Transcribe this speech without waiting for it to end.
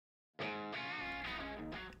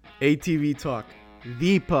ATV Talk,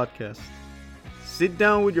 the podcast. Sit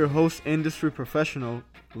down with your host, industry professional,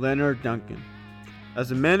 Leonard Duncan, as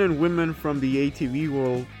the men and women from the ATV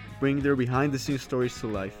world bring their behind-the-scenes stories to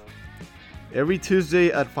life. Every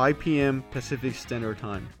Tuesday at 5 p.m. Pacific Standard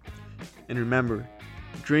Time. And remember,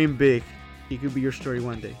 dream big. It could be your story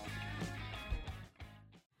one day.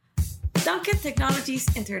 Duncan Technologies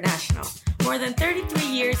International. More than 33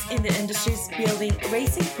 years in the industries building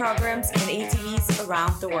racing programs and ATVs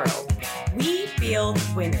around the world. We build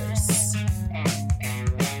winners.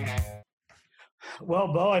 Well,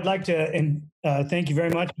 Bo, I'd like to thank you very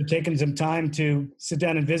much for taking some time to sit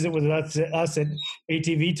down and visit with us at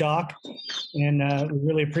ATV Talk. And we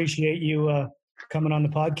really appreciate you coming on the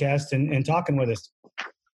podcast and talking with us.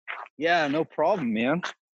 Yeah, no problem, man.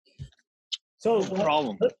 So No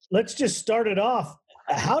problem. Let's just start it off.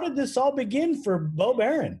 How did this all begin for Bo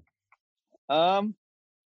Barron? The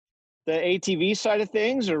ATV side of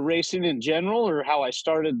things, or racing in general, or how I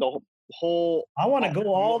started the whole. I want to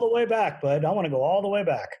go all the way back, bud. I want to go all the way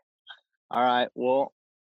back. All right. Well,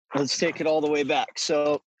 let's take it all the way back.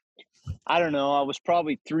 So, I don't know. I was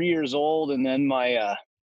probably 3 years old, and then my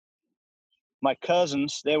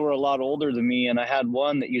cousins, they were a lot older than me, and I had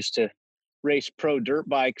one that used to race pro dirt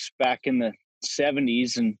bikes back in the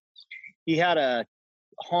 70s, and he had a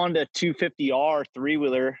Honda 250R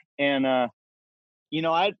three-wheeler. And, I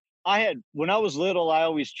had, when I was little, I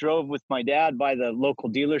always drove with my dad by the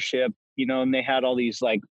local dealership, and they had all these,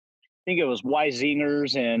 I think it was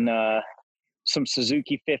Weisingers and some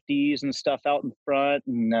Suzuki 50s and stuff out in front,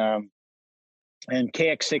 and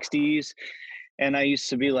KX60s. And I used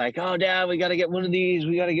to be like, oh, Dad, we got to get one of these.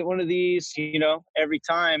 We got to get one of these, every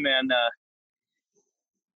time. And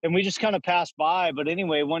we just kind of passed by. But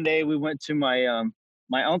anyway, one day we went to my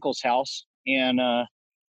my uncle's house, and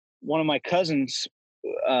one of my cousins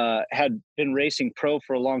had been racing pro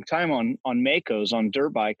for a long time on Makos, on dirt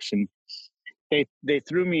bikes. And they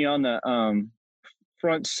threw me on the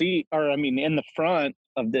front seat, in the front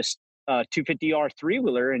of this 250R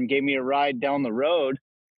three-wheeler, and gave me a ride down the road.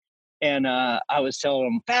 And I was telling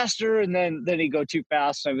him faster, and then he'd go too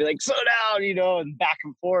fast, and I'd be like, slow down, and back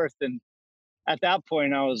and forth. And at that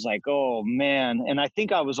point I was like, oh man. And I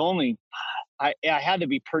think I was only, I had to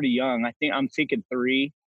be pretty young. I'm thinking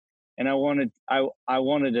 3. And I wanted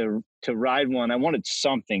to ride one. I wanted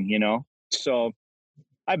something, So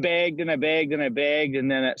I begged and I begged and I begged.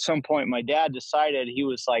 And then at some point my dad decided, he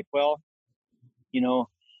was like, well,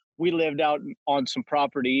 we lived out on some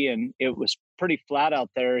property and it was pretty flat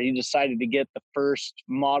out there. He decided to get the first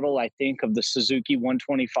model, I think, of the Suzuki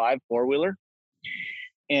 125 four-wheeler.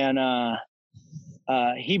 And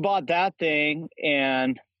he bought that thing.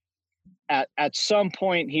 And at some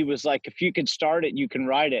point he was like, if you could start it, you can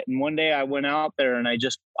ride it. And one day I went out there and I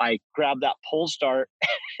grabbed that pull start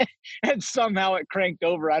and somehow it cranked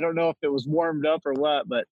over. I don't know if it was warmed up or what,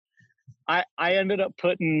 but I ended up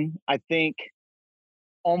putting, I think,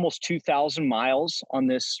 almost 2,000 miles on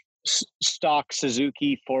this stock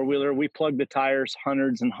Suzuki four-wheeler. We plugged the tires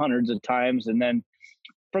hundreds and hundreds of times. And then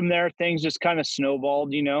from there, things just kind of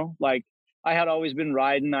snowballed, I had always been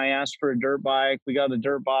riding. I asked for a dirt bike. We got a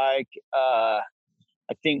dirt bike. I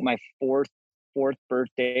think my fourth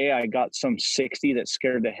birthday, I got some 60 that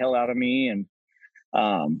scared the hell out of me. And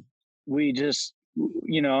we just,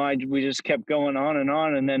 we just kept going on.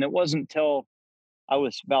 And then it wasn't until I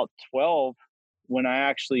was about 12 when I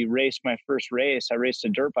actually raced my first race. I raced a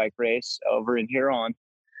dirt bike race over in Huron.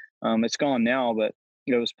 It's gone now, but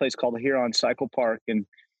it was a place called the Huron Cycle Park. And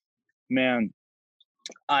man,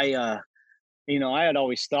 I had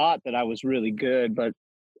always thought that I was really good, but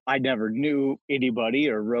I never knew anybody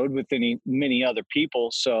or rode with many other people.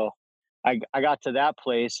 So I got to that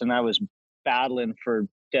place and I was battling for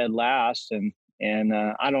dead last. And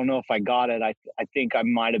I don't know if I got it. I think I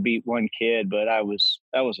might've beat one kid, but that was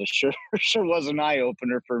a sure was an eye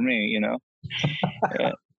opener for me,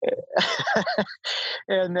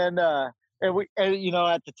 And then, at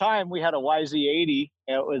the time we had a YZ80.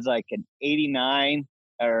 It was like an 89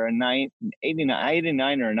 or a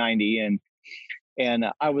 89 or a 90. And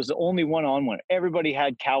I was the only one on one. Everybody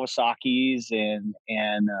had Kawasaki's and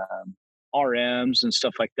RMs and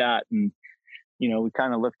stuff like that. And, we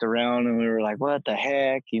kind of looked around and we were like, what the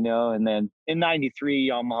heck, And then in 93,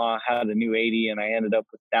 Yamaha had a new 80 and I ended up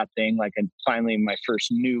with that thing, finally my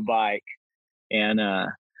first new bike. And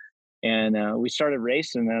we started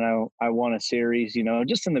racing and I won a series,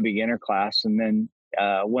 just in the beginner class. And then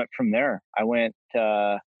went from there. I went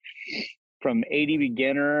from 80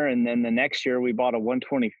 beginner, and then the next year we bought a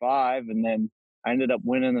 125, and then I ended up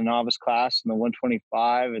winning the novice class in the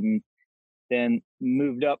 125, and then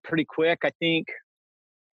moved up pretty quick. I think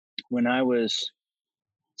when I was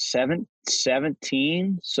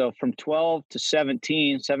 17. So from 12 to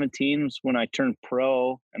 17 was when I turned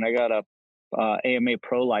pro, and I got a AMA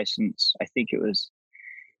pro license. I think it was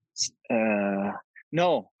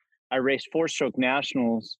no, I raced 4-stroke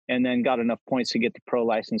nationals and then got enough points to get the pro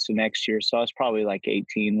license the next year. So I was probably like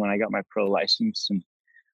 18 when I got my pro license, and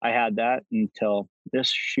I had that until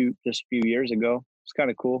this few years ago. It's kind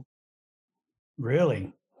of cool.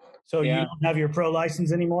 Really? So Yeah. you don't have your pro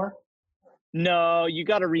license anymore? No, you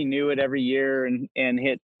got to renew it every year and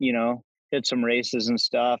hit some races and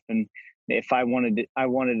stuff. And if I wanted it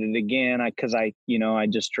again, because I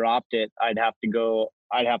just dropped it, I'd have to go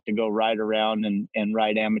ride around and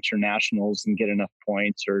ride amateur nationals and get enough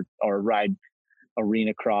points, or ride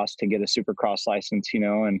arena cross to get a supercross license,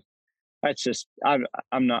 and that's just, I'm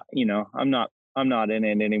not in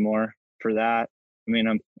it anymore for that. I mean,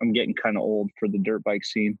 I'm getting kind of old for the dirt bike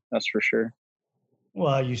scene. That's for sure.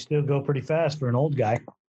 Well, you still go pretty fast for an old guy.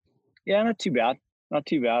 Yeah, not too bad. Not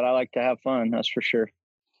too bad. I like to have fun. That's for sure.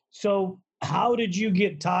 So how did you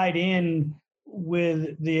get tied in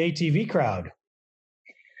with the ATV crowd?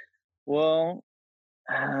 Well,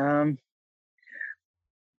 I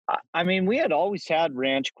mean, we had always had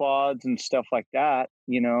ranch quads and stuff like that,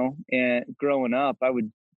 and growing up, I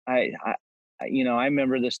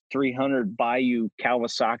remember this 300 Bayou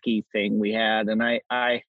Kawasaki thing we had, and I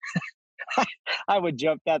I would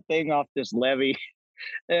jump that thing off this levee,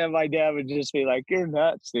 and my dad would just be like, "You're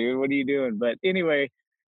nuts, dude. What are you doing?" But anyway,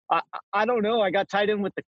 I don't know. I got tied in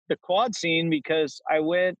with the quad scene because I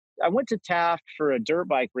went to Taft for a dirt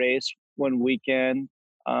bike race one weekend,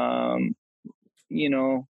 and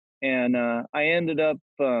I ended up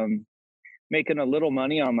making a little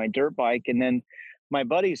money on my dirt bike, and then my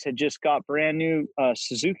buddies had just got brand new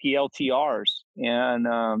Suzuki LTRs,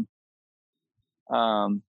 and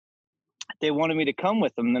they wanted me to come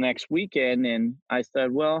with them the next weekend, and I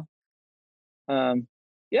said, well,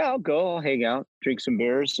 yeah, I'll go. I'll hang out, drink some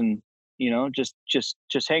beers, and just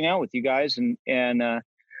hang out with you guys. And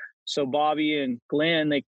so Bobby and Glenn,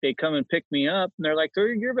 they come and pick me up, and they're like, throw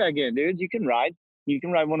your gear bag in, dude. You can ride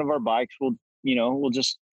one of our bikes. We'll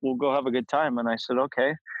go have a good time. And I said,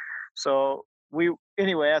 okay. So I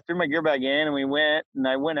threw my gear bag in, and we went, and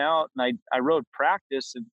I went out, and I rode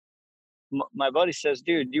practice, and my buddy says,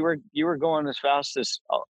 dude, you were going as fast as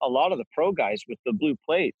a lot of the pro guys with the blue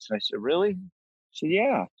plates. And I said, really? I said,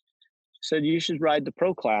 yeah. He said, you should ride the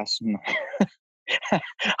pro class. And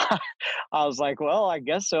I was like, well, I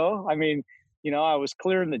guess so. I mean, I was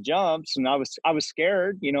clearing the jumps, and I was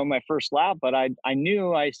scared, my first lap, but I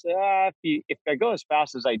knew, I said, if I go as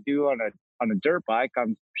fast as I do on a dirt bike,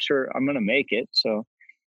 I'm sure I'm going to make it. So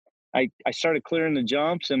I started clearing the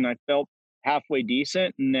jumps, and I felt halfway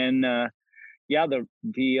decent. And then, the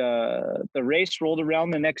race rolled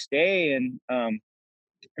around the next day, and I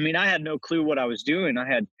mean, I had no clue what I was doing. I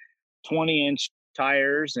had 20-inch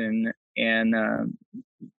tires and 18s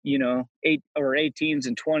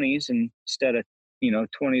and 20s instead of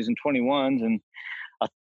 20s and 21s, and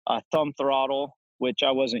a thumb throttle, which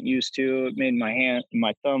I wasn't used to. It made my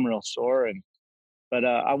thumb real sore. But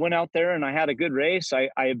I went out there, and I had a good race.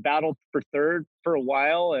 I battled for third for a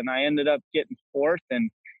while, and I ended up getting fourth. And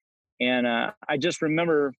I just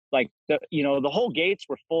remember, like, the whole gates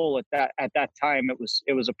were full at that time. It was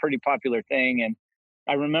a pretty popular thing. And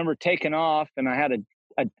I remember taking off, and I had a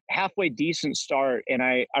halfway decent start. And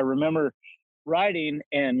I remember riding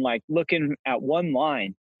and like looking at one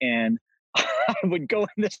line, and I would go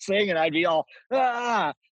in this thing, and I'd be all,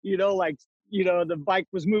 the bike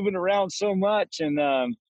was moving around so much. And,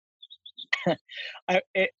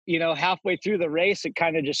 halfway through the race, it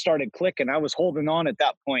kind of just started clicking. I was holding on at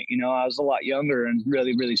that point. I was a lot younger and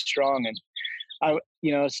really, really strong. And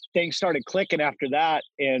things started clicking after that.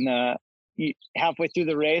 And, halfway through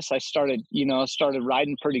the race, I started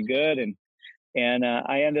riding pretty good. And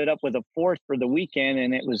I ended up with a fourth for the weekend.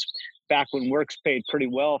 And it was back when Works paid pretty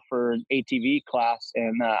well for an ATV class.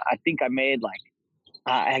 And, I think I made like,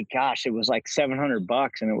 it was like $700,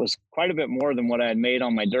 and it was quite a bit more than what I had made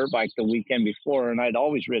on my dirt bike the weekend before. And I'd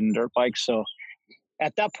always ridden dirt bikes. So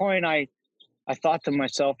at that point, I thought to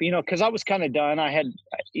myself, cause I was kind of done. I had,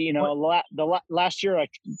 last year I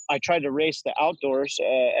tried to race the outdoors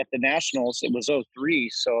at the nationals. It was 2003.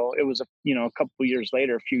 So it was a few years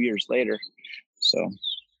later. So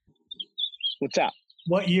what's that?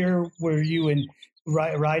 What year were you in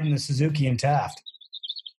riding the Suzuki in Taft?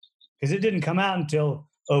 Because it didn't come out until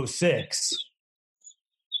 2006.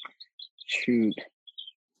 Shoot.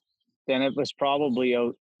 Then it was probably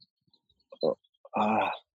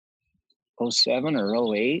 2007 or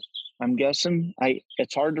 2008, I'm guessing.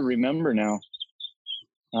 It's hard to remember now.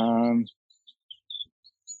 I'm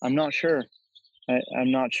not sure.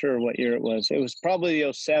 I'm not sure what year it was. It was probably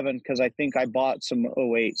the 07 because I think I bought some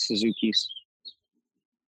 08 Suzukis.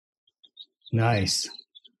 Nice.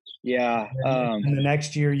 Yeah. And the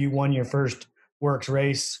next year you won your first Works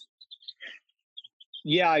race.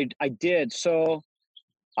 Yeah, I did. So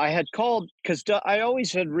I had called because I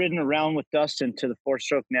always had ridden around with Dustin to the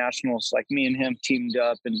 4-stroke nationals. Like me and him teamed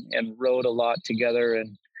up and rode a lot together.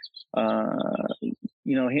 And,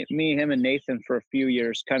 me, him and Nathan for a few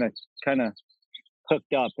years kind of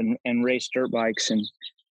hooked up and raced dirt bikes. And,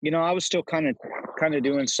 I was still kind of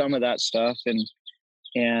doing some of that stuff.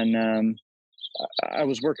 And I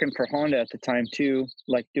was working for Honda at the time too,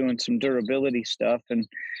 like doing some durability stuff. And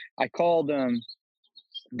I called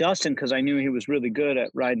Dustin because I knew he was really good at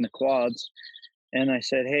riding the quads. And I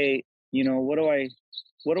said, hey, what do I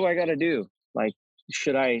got to do? Like,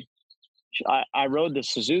 I rode the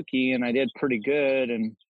Suzuki and I did pretty good.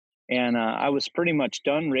 And I was pretty much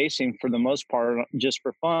done racing for the most part, just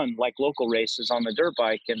for fun, like local races on the dirt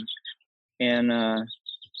bike. And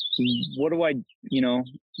what do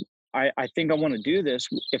I think I want to do this.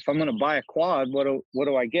 If I'm going to buy a quad, what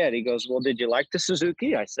do I get? He goes, well, did you like the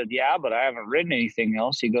Suzuki? I said, yeah, but I haven't ridden anything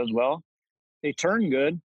else. He goes, well, they turn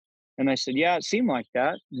good. And I said, yeah, it seemed like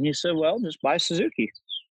that. And he said, well, just buy Suzuki.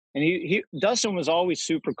 And Dustin was always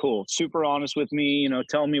super cool, super honest with me,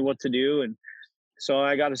 telling me what to do. And so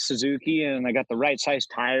I got a Suzuki and I got the right size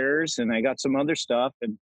tires and I got some other stuff.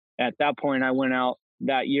 And at that point I went out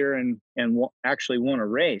that year and actually won a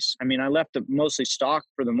race. I mean, I left it mostly stock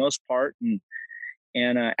for the most part.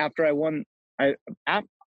 And after I won, I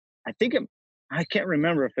can't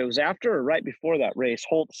remember if it was after or right before that race,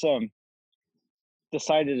 Holt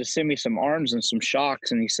decided to send me some arms and some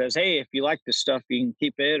shocks. And he says, hey, if you like this stuff, you can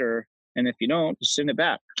keep it, and if you don't, just send it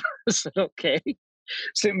back. I said, okay.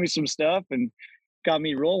 Sent me some stuff and got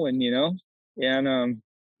me rolling, and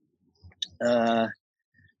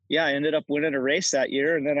I ended up winning a race that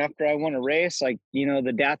year. And then after I won a race, like,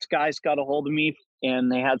 the DATS guys got a hold of me and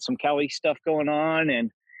they had some Kelly stuff going on,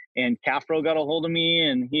 and Cafro got a hold of me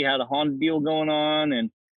and he had a Honda deal going on. And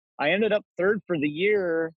I ended up third for the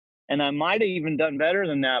year. And I might've even done better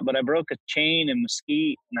than that, but I broke a chain in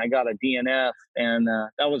Mesquite and I got a DNF, and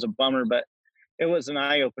that was a bummer, but it was an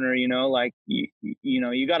eye opener, like, you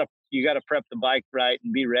gotta prep the bike right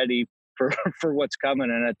and be ready for what's coming.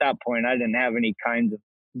 And at that point I didn't have any kind of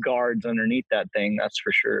guards underneath that thing, that's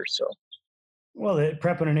for sure. So, well,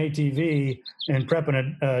 prepping an ATV and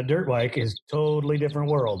prepping a dirt bike is totally different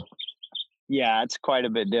world. Yeah, it's quite a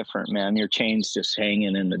bit different, man. Your chain's just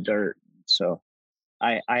hanging in the dirt. So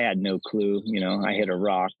I had no clue. I hit a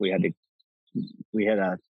rock. We had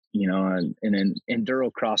a an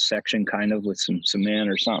enduro cross section kind of with some cement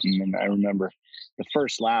or something. And I remember the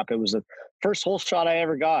first lap, it was the first hole shot I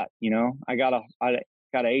ever got. I got an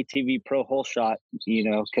ATV Pro hole shot,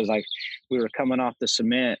 because we were coming off the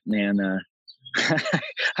cement, and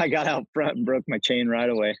I got out front and broke my chain right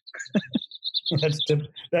away.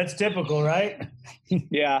 That's typical, right?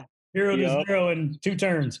 Yeah. 0 to 0 in 2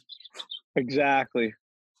 turns. Exactly.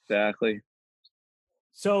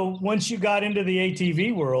 So once you got into the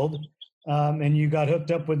ATV world, and you got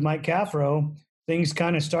hooked up with Mike Cafro, things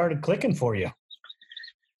kind of started clicking for you.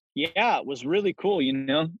 Yeah, it was really cool.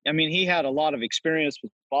 I mean, he had a lot of experience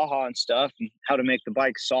with Baja and stuff and how to make the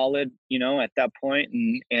bike solid, at that point.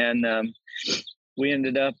 And we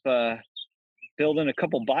ended up building a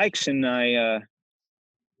couple bikes, and I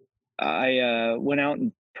went out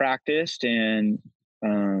and practiced, and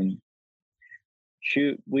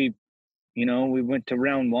we went to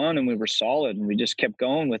round 1 and we were solid, and we just kept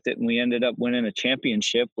going with it, and we ended up winning a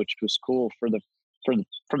championship, which was cool for the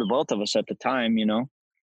both of us at the time,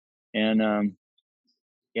 and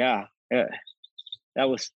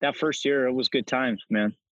that first year, it was good times,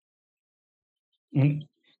 man.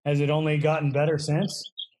 Has it only gotten better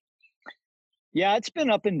since? Yeah, it's been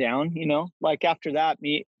up and down, like after that,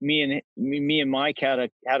 me and Mike had a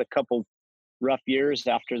couple rough years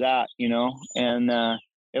after that, and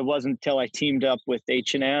it wasn't until I teamed up with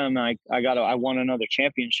H&M I won another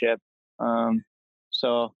championship.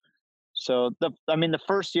 So the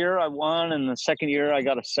first year I won, and the second year I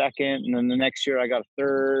got a second, and then the next year I got a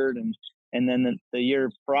third, and then the year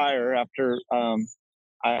prior, after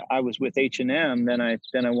I was with H&M, then I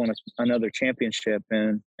won another championship,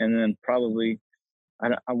 and then probably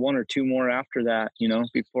I 1 or 2 more after that,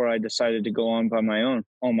 before I decided to go on my own.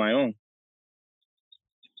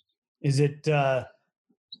 Is it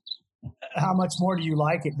how much more do you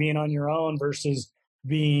like it being on your own versus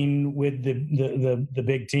being with the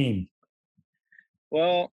big team?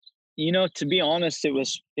 Well, To be honest, it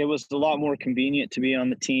was a lot more convenient to be on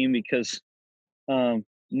the team because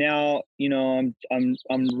now, I'm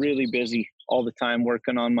really busy all the time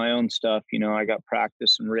working on my own stuff. I got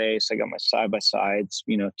practice and race. I got my side by sides,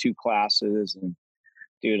 2 classes, and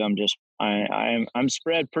dude, I'm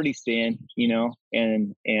spread pretty thin,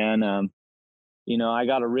 and I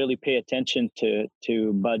got to really pay attention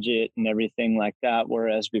to budget and everything like that.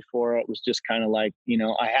 Whereas before it was just kind of like,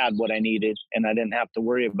 I had what I needed and I didn't have to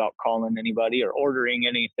worry about calling anybody or ordering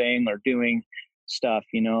anything or doing stuff,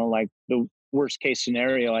 like the worst case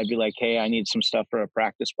scenario, I'd be like, hey, I need some stuff for a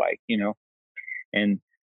practice bike, and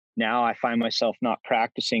now I find myself not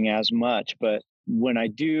practicing as much, but when I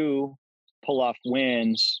do pull off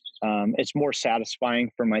wins, it's more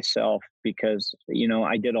satisfying for myself because,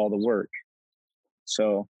 I did all the work.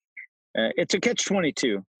 So it's a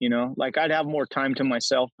catch-22, like I'd have more time to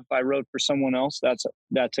myself if I rode for someone else. That's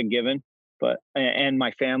a given, and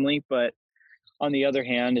my family. But on the other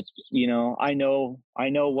hand, it's, I know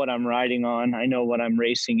what I'm riding on. I know what I'm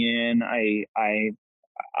racing in.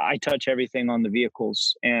 I touch everything on the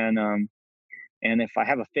vehicles, and if I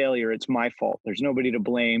have a failure, it's my fault. There's nobody to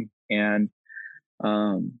blame. And,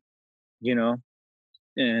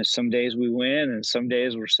 some days we win and some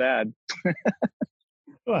days we're sad.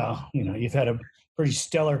 Well, you've had a pretty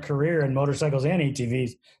stellar career in motorcycles and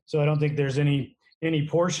ATVs, so I don't think there's any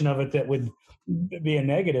portion of it that would be a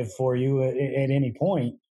negative for you at any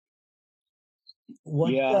point.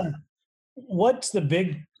 What's the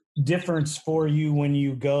big difference for you when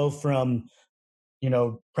you go from,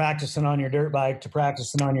 practicing on your dirt bike to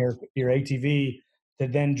practicing on your ATV to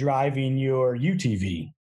then driving your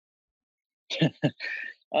UTV?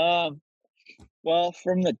 Well,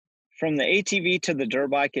 from the ATV to the dirt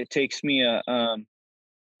bike, it takes me a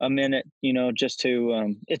minute, just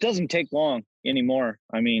to, it doesn't take long anymore.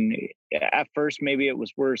 I mean, at first maybe it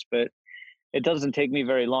was worse, but it doesn't take me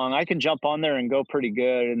very long. I can jump on there and go pretty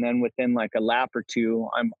good. And then within like a lap or two,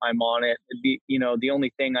 I'm on it. The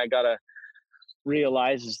only thing I gotta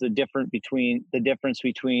realize is the difference between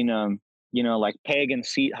like peg and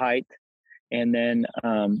seat height, and then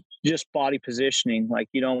just body positioning. Like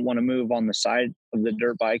you don't want to move on the side of the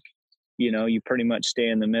dirt bike. You pretty much stay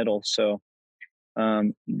in the middle. So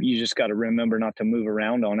you just got to remember not to move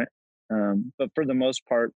around on it. But for the most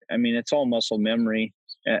part, I mean, it's all muscle memory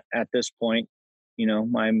at this point.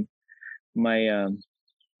 My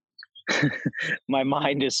my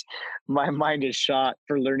mind is shot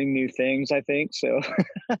for learning new things, I think. So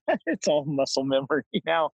it's all muscle memory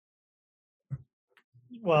now.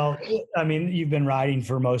 Well, I mean, you've been riding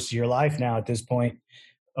for most of your life now at this point,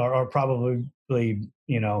 or probably,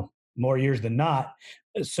 more years than not.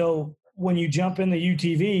 So when you jump in the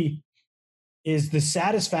UTV, is the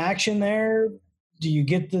satisfaction there? Do you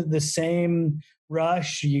get the same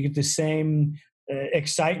rush? Do you get the same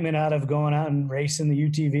excitement out of going out and racing the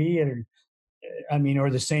UTV, or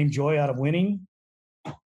the same joy out of winning?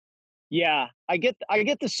 Yeah, I get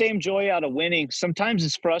the same joy out of winning. Sometimes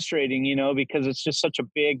it's frustrating, because it's just such a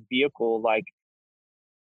big vehicle. Like,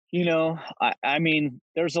 I mean,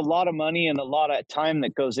 there's a lot of money and a lot of time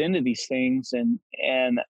that goes into these things, and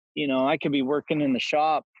I could be working in the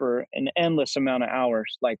shop for an endless amount of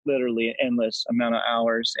hours, like literally an endless amount of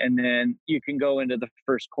hours, and then you can go into the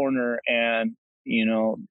first corner and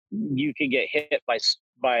you can get hit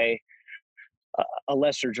by a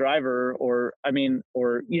lesser driver, or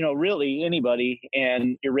really anybody,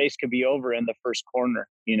 and your race could be over in the first corner.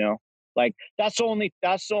 Like that's the only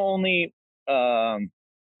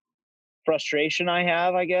frustration I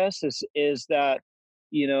have, I guess, is that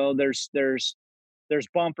there's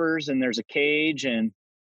bumpers and there's a cage, and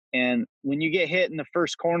when you get hit in the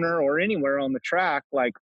first corner or anywhere on the track,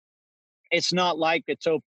 like it's not like it's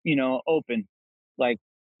open. Like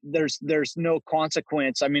there's no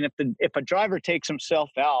consequence. I mean, if a driver takes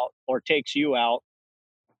himself out or takes you out,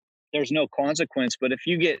 there's no consequence. But if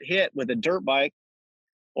you get hit with a dirt bike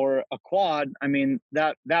or a quad, I mean,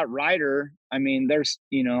 that rider, I mean,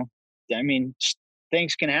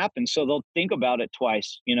 things can happen. So they'll think about it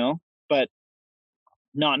twice, but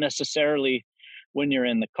not necessarily when you're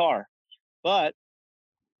in the car. But,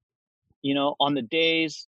 on the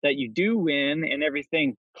days that you do win and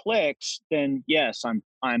everything clicks, then yes,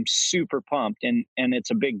 I'm super pumped, and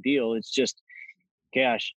it's a big deal. It's just,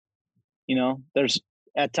 gosh, there's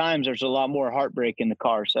a lot more heartbreak in the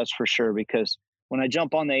cars, that's for sure, because when I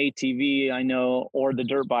jump on the ATV, I know, or the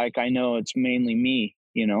dirt bike, I know it's mainly me,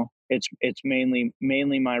 it's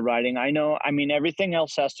mainly my riding. I know, I mean, everything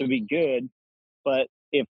else has to be good, but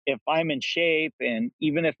if I'm in shape, and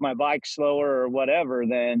even if my bike's slower or whatever,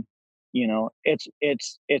 then You know, it's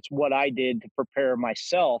what I did to prepare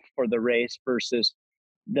myself for the race versus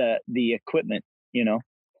the equipment, you know.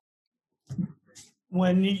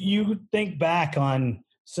 When you think back on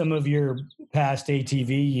some of your past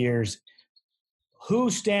ATV years, who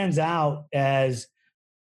stands out as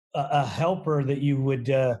a helper that you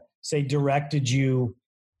would say directed you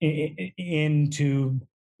into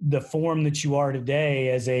the form that you are today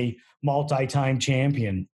as a multi-time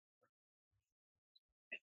champion?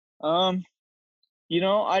 You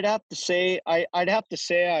know, I'd have to say I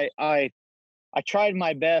tried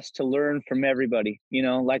my best to learn from everybody. You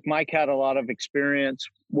know, like Mike had a lot of experience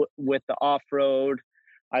with the off road.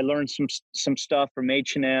 I learned some stuff from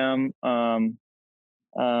H&M. You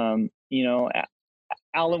know,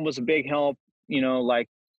 Alan was a big help. You know, like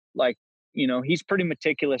you know, he's pretty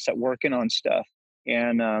meticulous at working on stuff.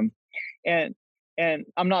 And and and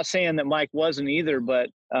I'm not saying that Mike wasn't either, but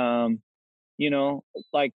you know,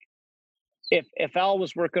 like if Al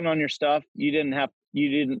was working on your stuff, you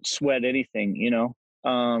didn't sweat anything, you know.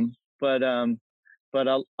 But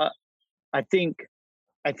I think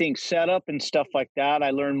setup and stuff like that, I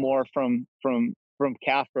learned more from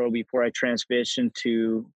CAFRO before I transitioned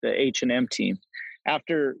to the H&M team.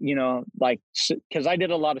 After, you know, like, because I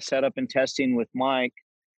did a lot of setup and testing with Mike,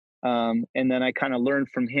 and then I kind of learned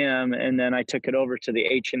from him, and then I took it over to the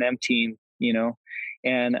H&M team, you know,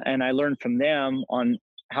 and I learned from them on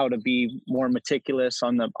how to be more meticulous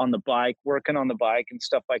on the bike, working on the bike and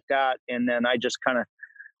stuff like that. And then I just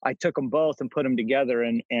I took them both and put them together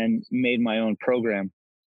and made my own program,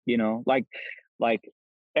 you know, like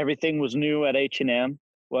everything was new at H&M.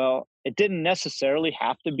 Well, it didn't necessarily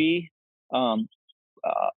have to be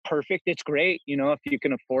perfect. It's great, you know, if you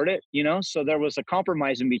can afford it, you know. So there was a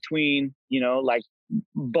compromise in between, you know, like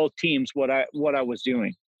both teams, what I was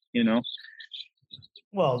doing, you know.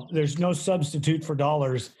 Well, there's no substitute for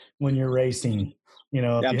dollars when you're racing. You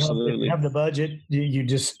know, if you have the budget,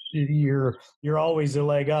 you're always a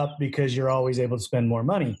leg up because you're always able to spend more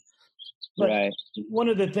money. But right. One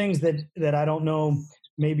of the things that I don't know,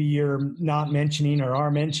 maybe you're not mentioning or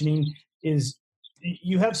are mentioning, is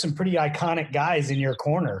you have some pretty iconic guys in your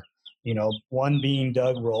corner. You know, one being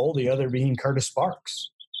Doug Roll, the other being Curtis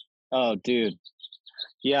Sparks. Oh, dude.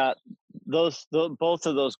 Yeah, both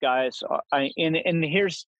of those guys are, and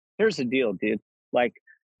here's the deal, dude. Like,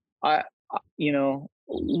 you know,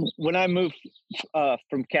 when I moved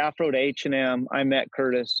from CAFRO to H&M, I met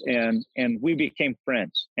Curtis and we became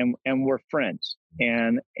friends and we're friends.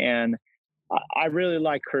 And I really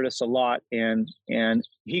like Curtis a lot. And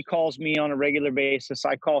he calls me on a regular basis.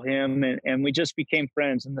 I call him and we just became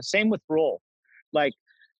friends. And the same with Roll. Like,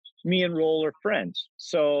 me and Roll are friends.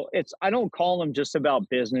 So I don't call him just about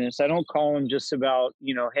business. I don't call him just about,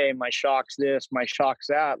 you know, hey, my shock's this, my shock's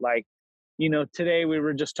that. Like, you know, today we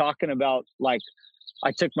were just talking about, like,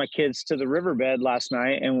 I took my kids to the riverbed last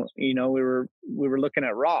night and, you know, we were looking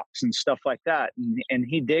at rocks and stuff like that. And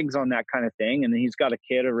he digs on that kind of thing. And he's got a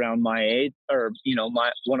kid around my age, or, you know,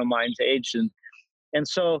 one of mine's age. And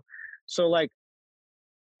so like,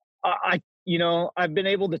 you know, I've been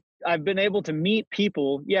able to meet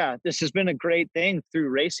people. Yeah, this has been a great thing through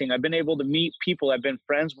racing. I've been able to meet people I've been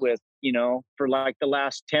friends with, you know, for like the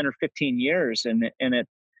last 10 or 15 years. And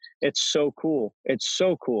it's so cool. It's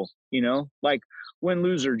so cool. You know, like, win,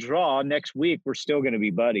 lose, or draw, next week we're still going to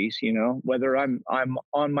be buddies, you know, whether I'm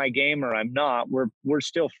on my game or I'm not, we're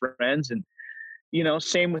still friends. And, you know,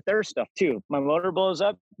 same with their stuff too. My motor blows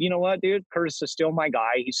up. You know what, dude? Curtis is still my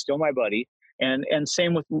guy. He's still my buddy. And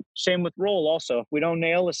same with Roll also. If we don't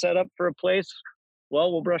nail a setup for a place,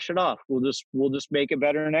 well, we'll brush it off. We'll just make it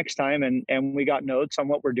better next time. And we got notes on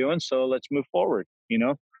what we're doing, so let's move forward. You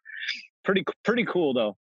know, pretty cool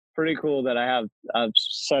though. Pretty cool that I have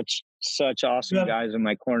such awesome guys in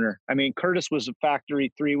my corner. I mean, Curtis was a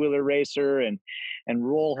factory 3-wheeler racer, and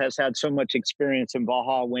Roll has had so much experience in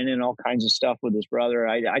Baja, winning all kinds of stuff with his brother.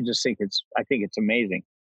 I just think it's amazing.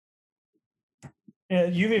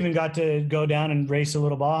 You've even got to go down and race a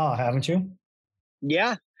little Baja, haven't you?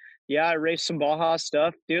 Yeah. I raced some Baja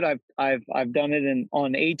stuff, dude. I've done it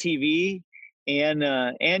on ATV and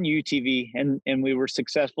UTV, and we were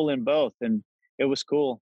successful in both, and it was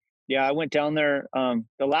cool. Yeah, I went down there.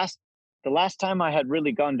 The last time I had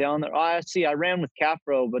really gone down there, I ran with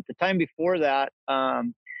CAFRO, but the time before that,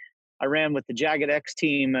 I ran with the Jagged X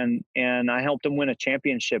team, and I helped them win a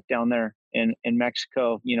championship down there in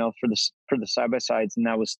Mexico, you know, for the side-by-sides. And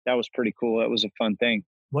that was pretty cool. That was a fun thing.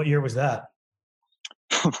 What year was that?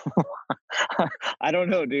 I don't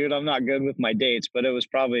know, dude. I'm not good with my dates, but it was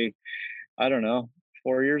probably, I don't know,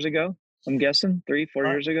 4 years ago. I'm guessing 3-4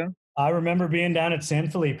 years ago. I remember being down at San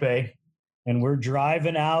Felipe and we're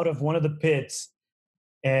driving out of one of the pits,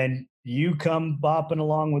 and you come bopping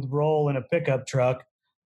along with Roll in a pickup truck,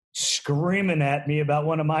 screaming at me about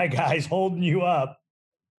one of my guys holding you up.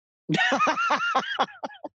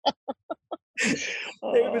 It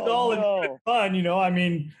was all in good fun, you know. I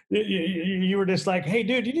mean, you were just like, "Hey,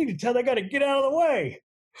 dude, you need to tell that guy to get out of the way."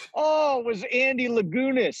 Oh, it was Andy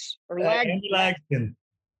Lagunas or Andy Lagston.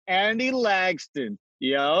 Andy Lagston.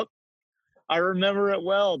 Yep. I remember it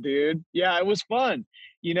well, dude. Yeah, it was fun.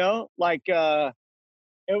 You know, like it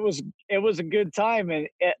was a good time, and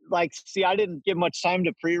see, I didn't get much time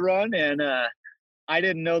to pre-run, and I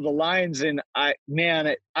didn't know the lines, and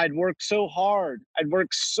I'd worked so hard. I'd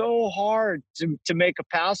worked so hard to make a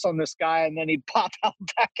pass on this guy, and then he'd pop out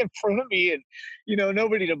back in front of me, and you know,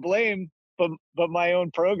 nobody to blame but my own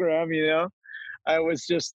program. You know, it was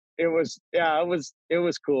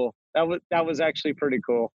cool. That was actually pretty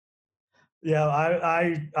cool. Yeah,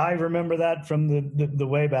 I remember that from the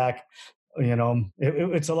way back. You know,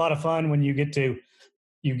 it's a lot of fun when you get to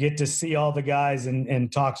see all the guys and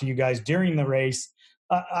talk to you guys during the race.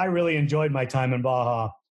 I really enjoyed my time in Baja.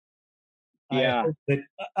 Yeah.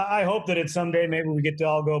 I hope that it's someday maybe we get to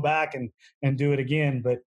all go back and do it again.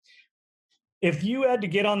 But if you had to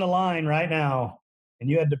get on the line right now and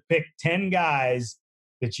you had to pick 10 guys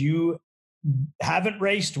that you haven't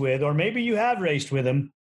raced with, or maybe you have raced with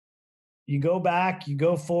them, you go back, you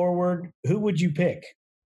go forward, who would you pick?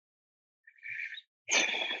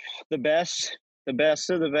 The best of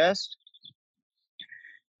the best.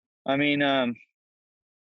 I mean,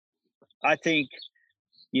 I think,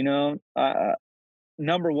 you know,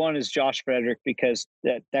 number one is Josh Frederick, because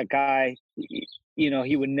that guy, you know,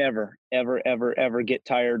 he would never, ever, ever, ever get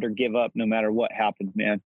tired or give up no matter what happened,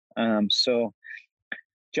 man. So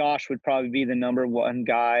Josh would probably be the number one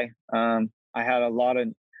guy. I had a lot of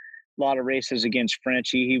races against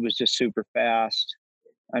Frenchie. He was just super fast.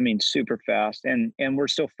 I mean, super fast. And we're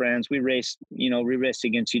still friends. We race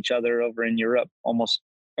against each other over in Europe almost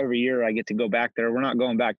every year. I get to go back there. We're not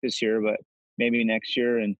going back this year, but maybe next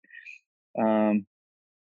year. And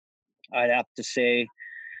I'd have to say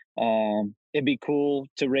it'd be cool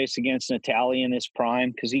to race against Natalie in his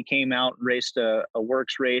prime, because he came out and raced a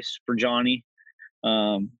works race for Johnny,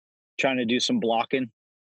 trying to do some blocking.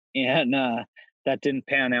 And that didn't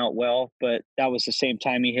pan out well, but that was the same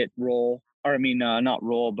time he hit Roll. Or I mean, not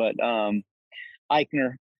Roll, but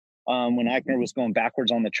Eichner, when Eichner was going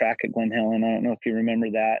backwards on the track at Glen Helen. I don't know if you remember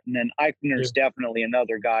that. And then Eichner's definitely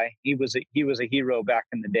another guy. He was a hero back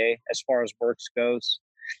in the day as far as works goes.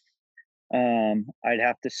 I'd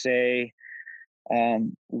have to say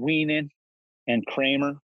Wienen and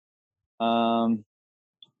Kramer.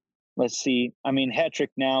 Let's see. I mean, Hetrick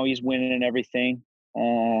now, he's winning and everything.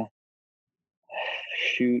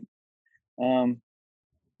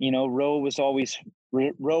 You know, Rowe was always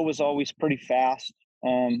pretty fast.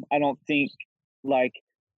 I don't think like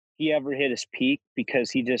he ever hit his peak, because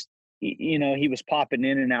he just, you know, he was popping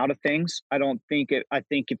in and out of things. I think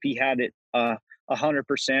if he had it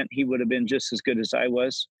 100%, he would have been just as good as I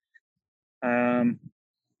was. Phenomenal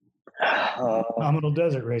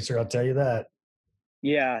desert racer, I'll tell you that.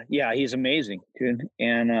 Yeah, he's amazing, dude,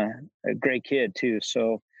 and a great kid too.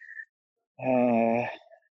 So,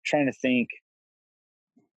 trying to think.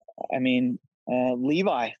 I mean,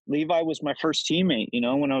 Levi was my first teammate, you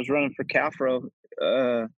know, when I was running for Cafro.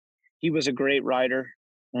 He was a great rider.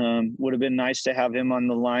 Would have been nice to have him on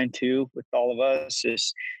the line too, with all of us,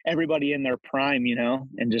 just everybody in their prime, you know,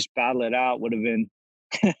 and just battle it out would have been,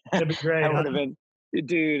 that'd be great. That would have been,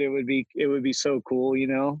 dude, it would be so cool, you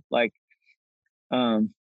know, like, I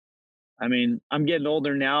mean, I'm getting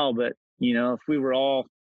older now, but you know, if we were all,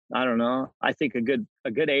 I don't know, I think a good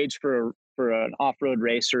age for an off-road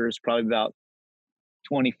racer is probably about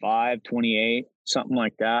 25, 28, something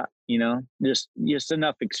like that, you know, just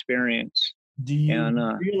enough experience. Do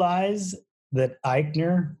you realize that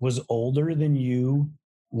Eichner was older than you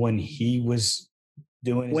when he was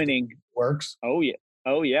doing winning works? Oh yeah,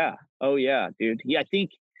 dude. Yeah,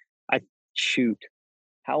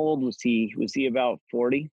 how old was he? Was he about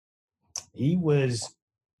 40?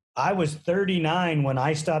 I was 39 when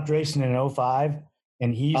I stopped racing in 05,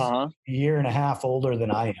 and he's a year and a half older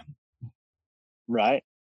than I am. Right.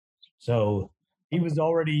 So he was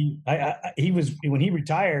already, he was, when he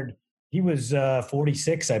retired, he was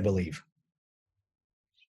 46, I believe.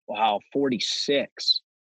 Wow, 46.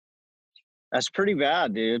 That's pretty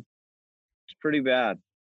bad, dude. It's pretty bad.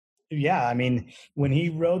 Yeah, I mean, when he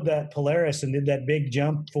rode that Polaris and did that big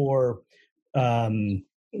jump for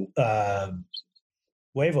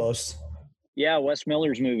Huevos. Yeah, Wes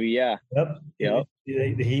Miller's movie, yeah. Yep.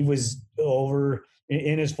 He was over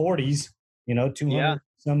in his 40s, 200 Yeah.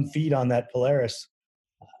 some feet on that Polaris.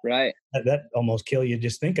 Right. That almost kill you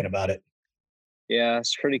just thinking about it. Yeah,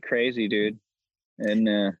 it's pretty crazy, dude.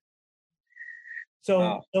 And So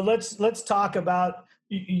wow. so let's talk about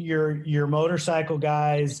your motorcycle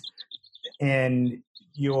guys and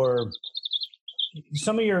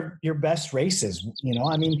some of your best races.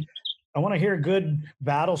 I mean, I want to hear a good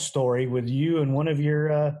battle story with you and one of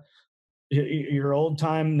your old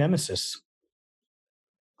time nemesis.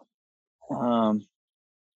 On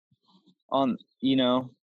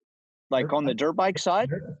like on the dirt bike side.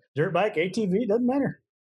 Dirt bike, ATV, doesn't matter.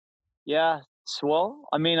 Yeah. Well,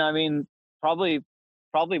 I mean, probably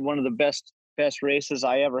one of the best races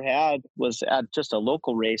I ever had was at just a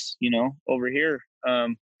local race, over here.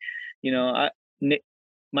 One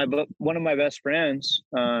of my best friends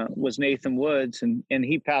was Nathan Woods, and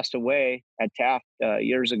he passed away at Taft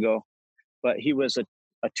years ago. But he was a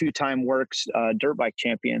two-time Works dirt bike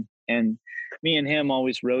champion, and me and him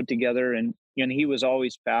always rode together. And he was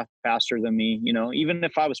always faster than me. Even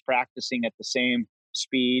if I was practicing at the same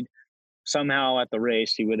speed, somehow at the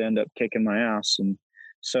race he would end up kicking my ass. And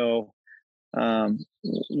so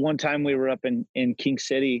one time we were up in King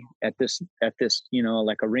City at this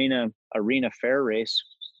like arena fair race,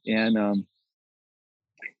 and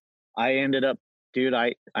I ended up, dude,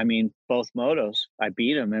 I mean both motos I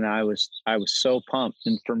beat him, and I was so pumped.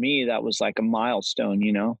 And for me that was like a milestone.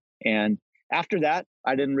 And after that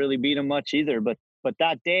I didn't really beat him much either, but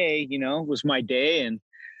that day was my day. And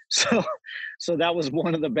so that was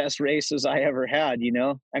one of the best races I ever had.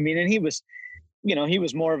 I mean, and he was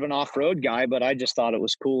more of an off-road guy, but I just thought it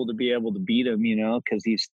was cool to be able to beat him, because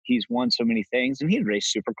he's won so many things, and he'd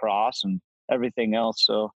raced Supercross and everything else.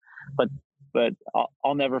 So, but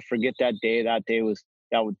I'll never forget that day. That day was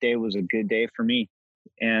a good day for me.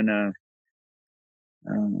 And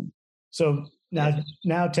so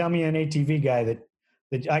now tell me an ATV guy that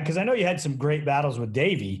because I know you had some great battles with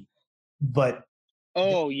Davey, but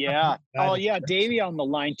oh yeah, Davey on the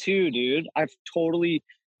line too, dude. I totally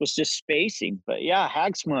was just spacing, but yeah,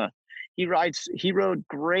 Hagsma, he rode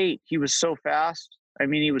great. He was so fast. I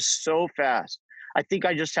mean, he was so fast. I think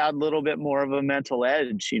I just had a little bit more of a mental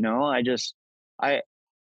edge, I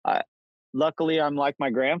luckily I'm like my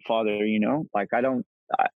grandfather, like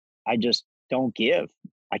I just don't give.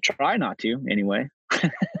 I try not to anyway.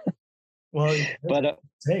 Well, but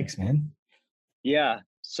takes, man. Yeah.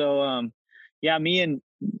 So yeah, me and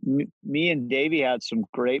Davey had some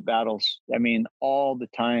great battles. I mean, all the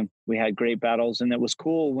time we had great battles, and it was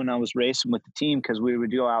cool when I was racing with the team because we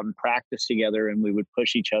would go out and practice together, and we would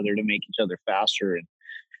push each other to make each other faster, and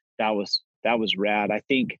that was rad. I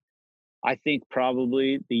think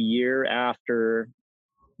probably the year after,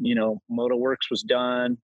 MotoWorks was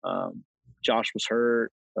done, Josh was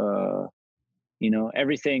hurt,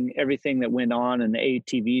 everything that went on, and the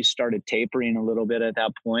ATVs started tapering a little bit at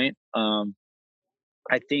that point.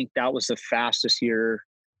 I think that was the fastest year.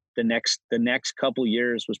 The next couple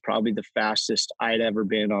years was probably the fastest I'd ever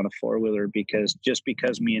been on a four-wheeler, because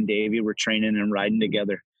me and Davey were training and riding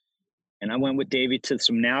together. And I went with Davey to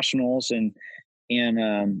some nationals, and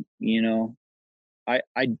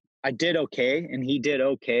I did okay and he did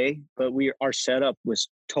okay, but our setup was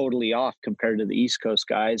totally off compared to the East Coast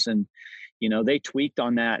guys. And they tweaked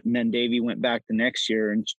on that, and then Davey went back the next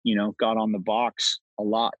year and got on the box a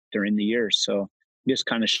lot during the year. So this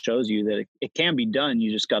kind of shows you that it can be done.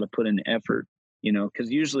 You just got to put in the effort,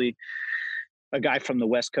 because usually a guy from the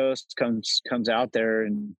West Coast comes out there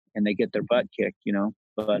and they get their butt kicked,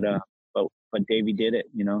 but Davey did it.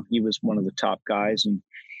 He was one of the top guys, and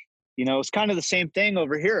it's kind of the same thing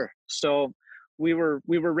over here. So we were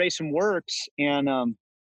racing Works, and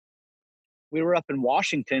we were up in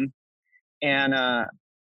Washington, and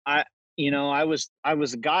I was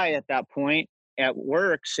a guy at that point at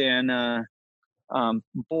Works, and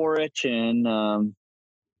Boric and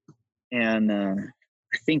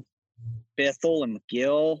I think Bethel and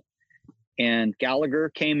McGill and Gallagher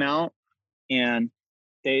came out, and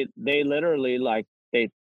they literally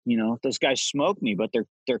those guys smoked me, but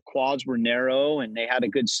their quads were narrow and they had a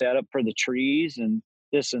good setup for the trees and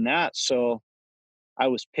this and that. So I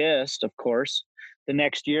was pissed, of course. The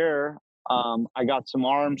next year, I got some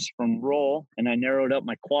arms from Roll, and I narrowed up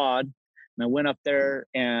my quad, and I went up there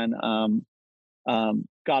and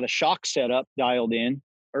got a shock setup dialed in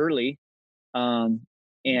early, and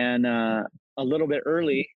a little bit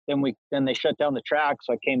early. Then they shut down the track,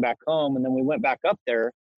 so I came back home, and then we went back up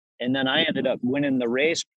there, and then I ended up winning the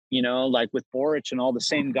race, like with Boric and all the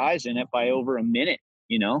same guys in it by over a minute.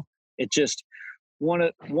 It just one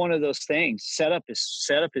of those things. Setup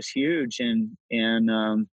is huge, and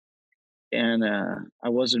I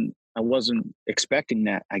wasn't wasn't expecting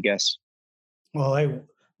that, I guess. Well, I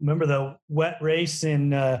remember the wet race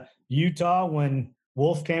in Utah when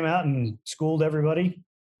Wolf came out and schooled everybody.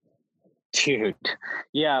 Dude,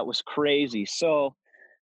 yeah, it was crazy. So,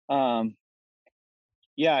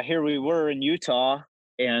 yeah, here we were in Utah,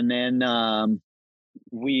 and then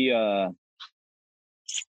we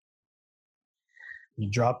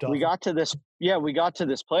dropped off. We got to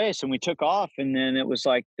this place, and we took off, and then it was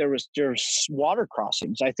like there's water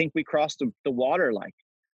crossings. I think we crossed the water like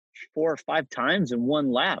 4 or 5 times in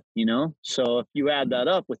one lap, So if you add that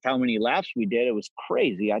up with how many laps we did, it was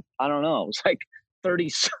crazy. I don't know. It was like 30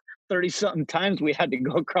 something times we had to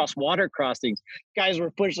go across water crossings. Guys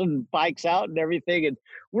were pushing bikes out and everything. And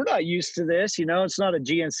we're not used to this, it's not a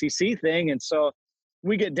GNCC thing. And so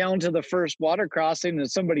we get down to the first water crossing and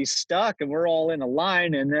somebody's stuck and we're all in a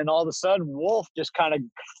line. And then all of a sudden Wolf just kind of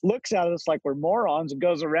looks at us like we're morons and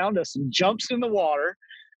goes around us and jumps in the water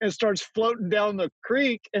and starts floating down the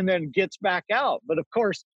creek and then gets back out. But of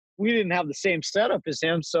course, we didn't have the same setup as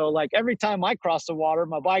him. So like every time I cross the water,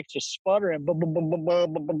 my bike's just sputtering. Blah, blah, blah, blah, blah,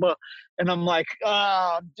 blah, blah. And I'm like,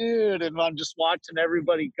 dude. And I'm just watching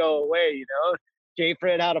everybody go away, J.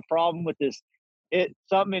 Fred had a problem with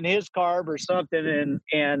something in his carb or something.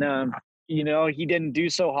 And he didn't do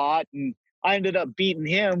so hot. And I ended up beating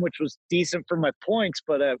him, which was decent for my points.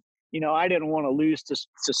 But, I didn't want to lose to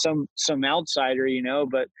some outsider,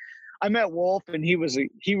 but I met Wolf and he was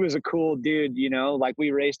a cool dude, like we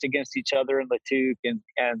raced against each other in Latuke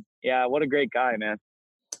and yeah, what a great guy, man.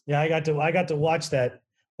 Yeah. I got to watch that.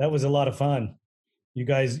 That was a lot of fun. You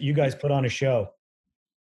guys put on a show.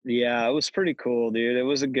 Yeah. It was pretty cool, dude. It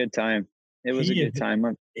was a good time.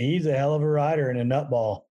 He's a hell of a rider and a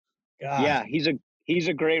nutball. God. Yeah. He's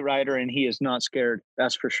a great rider and he is not scared.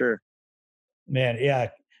 That's for sure. Man. Yeah.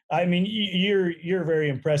 I mean, you're very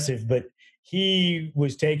impressive, but he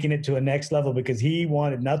was taking it to a next level because he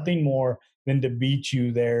wanted nothing more than to beat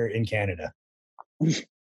you there in Canada.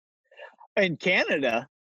 In Canada?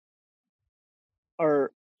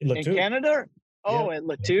 Or in Canada? Oh, yeah. At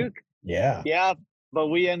Latuke? Yeah. Yeah, but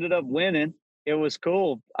we ended up winning. It was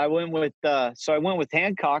cool. I went with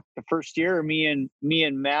Hancock the first year, me and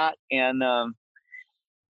Matt and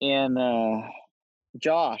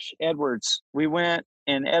Josh Edwards. We went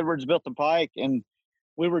and Edwards built the bike and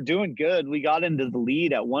we were doing good. We got into the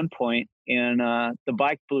lead at one point and the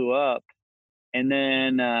bike blew up. And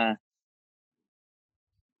then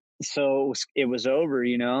so it was over,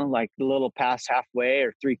 like a little past halfway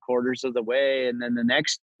or 3/4 of the way. And then the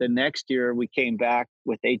next year we came back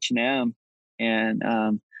with H&M and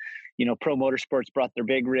Pro Motorsports brought their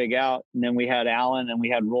big rig out. And then we had Alan and we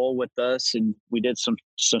had Roll with us and we did some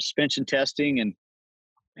suspension testing and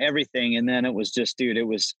everything. And then it was just, dude, it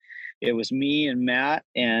was me and Matt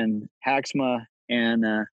and Haxma and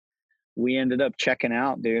we ended up checking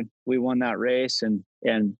out, dude. We won that race and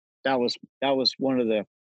that was one of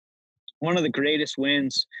the greatest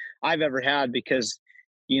wins I've ever had because,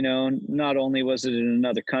 not only was it in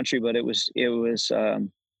another country, but it was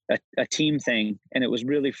a team thing and it was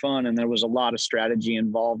really fun and there was a lot of strategy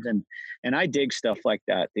involved and I dig stuff like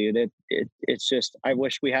that, dude. It's just, I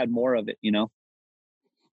wish we had more of it,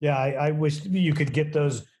 Yeah, I wish you could get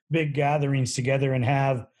those big gatherings together and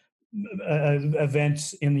have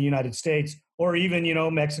events in the United States or even,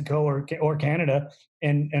 Mexico or Canada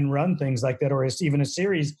and run things like that, or even a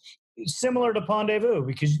series similar to Pondezvous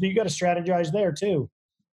because you got to strategize there too.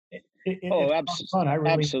 It's fun. I really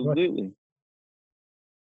absolutely.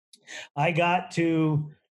 I got to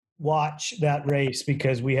watch that race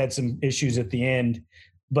because we had some issues at the end,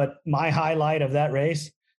 but my highlight of that race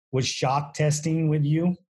was shock testing with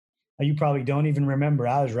you. You probably don't even remember.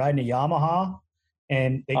 I was riding a Yamaha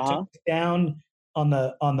and they took it down on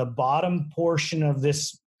the bottom portion of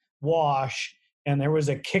this wash and there was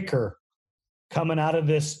a kicker coming out of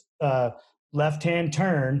this left-hand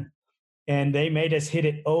turn and they made us hit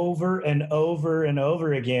it over and over and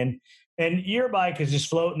over again. And your bike is just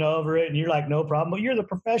floating over it and you're like, no problem. But you're the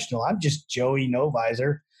professional. I'm just Joey No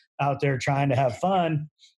Visor out there trying to have fun.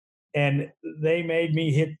 And they made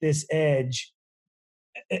me hit this edge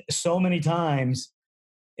so many times.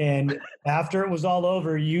 And after it was all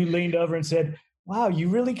over, you leaned over and said, wow, you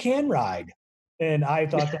really can ride. And I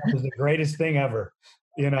thought that was the greatest thing ever,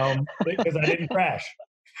 because I didn't crash.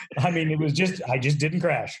 I mean, I just didn't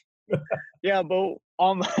crash. Yeah, but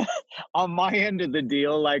on my end of the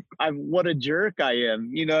deal, like what a jerk I am.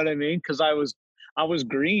 You know what I mean? Because I was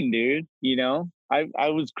green, dude. I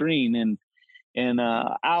was green, and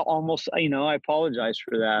I almost, I apologize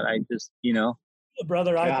for that. I just,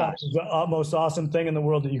 brother, I thought it was the most awesome thing in the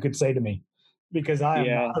world that you could say to me. because I am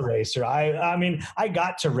not a racer. I mean, I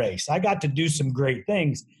got to race. I got to do some great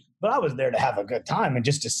things, but I was there to have a good time and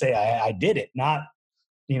just to say I did it. Not,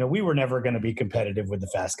 we were never going to be competitive with the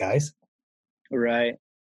fast guys. Right.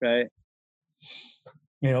 We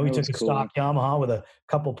took a stock Yamaha with a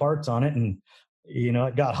couple parts on it, and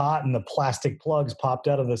it got hot, and the plastic plugs popped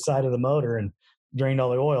out of the side of the motor and drained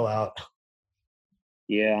all the oil out.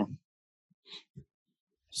 Yeah.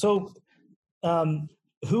 So,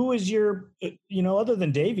 who is your, other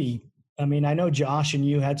than Davey? I mean, I know Josh and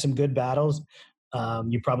you had some good battles.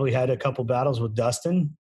 You probably had a couple battles with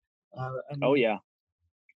Dustin. Oh yeah.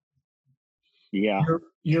 Yeah.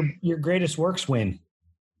 Your greatest works win.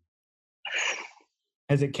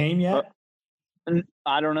 Has it came yet?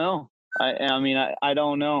 I don't know. I mean, I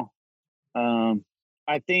don't know.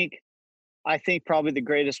 I think probably the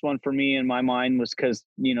greatest one for me in my mind was because,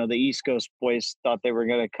 the East Coast boys thought they were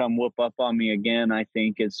going to come whoop up on me again. I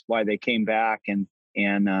think is why they came back, and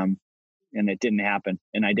it didn't happen,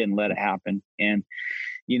 and I didn't let it happen. And,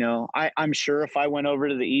 I'm sure if I went over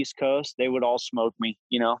to the East Coast, they would all smoke me,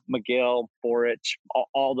 McGill, Borich,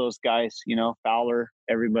 all those guys, Fowler,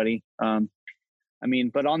 everybody. I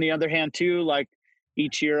mean, but on the other hand too, like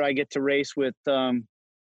each year I get to race with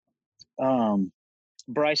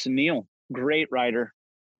Bryson Neal, great rider.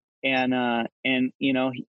 And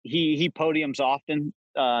he podiums often.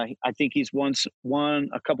 I think he's won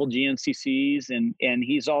a couple GNCCs, and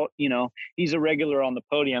he's he's a regular on the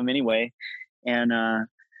podium anyway. And,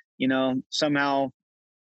 somehow,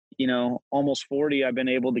 almost 40, I've been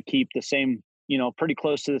able to keep the same, pretty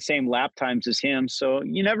close to the same lap times as him. So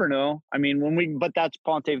you never know. I mean, but that's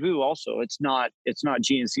Ponte Vu also. It's not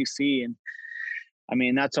GNCC. And I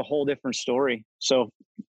mean, that's a whole different story. So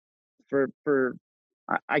for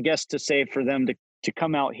I guess to say for them to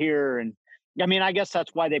come out here, and I mean, I guess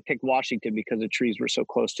that's why they picked Washington, because the trees were so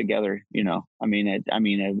close together, I mean,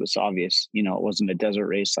 it was obvious, it wasn't a desert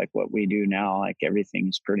race like what we do now. Like everything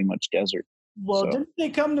is pretty much desert. Well, didn't they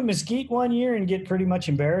come to Mesquite one year and get pretty much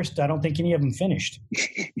embarrassed? I don't think any of them finished.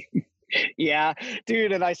 Yeah,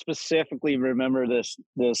 dude. And I specifically remember this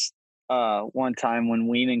one time when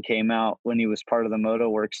Wienen came out, when he was part of the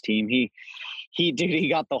MotoWorks team. He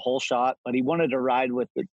got the whole shot, but he wanted to ride with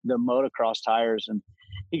the motocross tires, and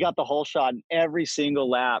he got the whole shot. And every single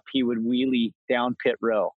lap he would wheelie down pit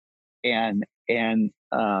row, and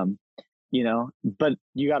but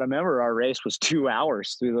you got to remember our race was 2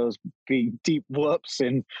 hours through those big deep whoops,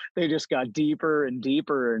 and they just got deeper and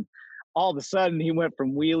deeper. And all of a sudden he went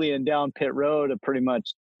from wheeling down pit road to pretty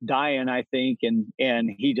much dying, I think. And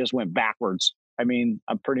he just went backwards. I mean,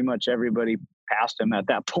 pretty much everybody passed him at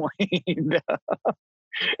that point.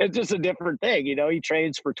 It's just a different thing. He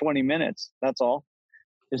trains for 20 minutes. That's all.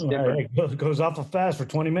 It's different. It goes awful fast for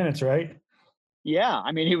 20 minutes, right? Yeah.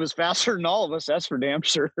 I mean, he was faster than all of us. That's for damn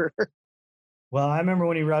sure. Well, I remember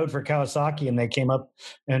when he rode for Kawasaki and they came up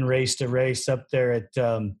and raced a race up there at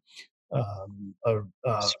Adelanto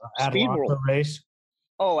race.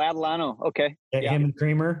 Oh, Adelanto. Okay. Him and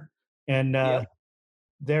Creamer. And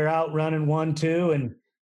they're out running 1-2.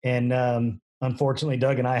 And unfortunately,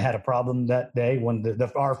 Doug and I had a problem that day when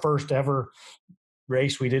our first ever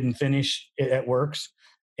race, we didn't finish at Works.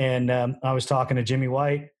 And I was talking to Jimmy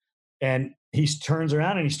White, and he turns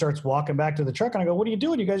around and he starts walking back to the truck. And I go, "What are you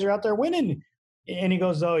doing? You guys are out there winning." And he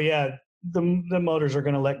goes, "Oh yeah, the motors are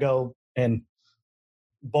going to let go." And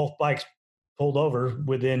both bikes pulled over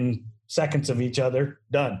within seconds of each other.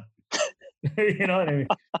 Done. You know what I mean?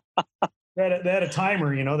 They had a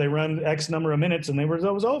timer. They run X number of minutes, and it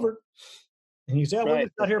was over. And he said, "We're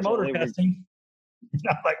just out here motor testing." And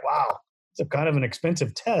I'm like, "Wow, it's a kind of an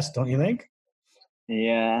expensive test, don't you think?"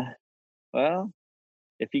 Yeah. Well,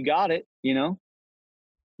 if you got it,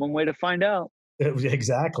 one way to find out.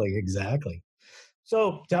 Exactly.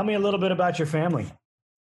 So tell me a little bit about your family.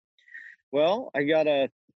 Well, I got a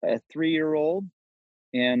 3-year-old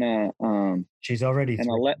and she's already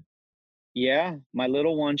 3. Yeah, my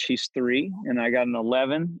little one, she's 3, and I got an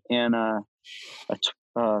 11 and a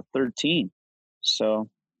 13. So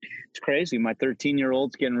it's crazy. My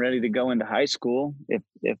 13-year-old's getting ready to go into high school if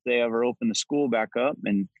they ever open the school back up,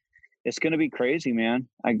 and it's going to be crazy, man.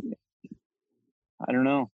 I don't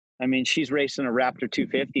know. I mean, she's racing a Raptor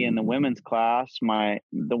 250 in the women's class.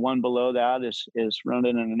 The one below that is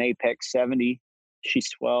running in an Apex 70. She's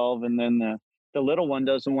 12, and then the little one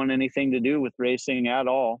doesn't want anything to do with racing at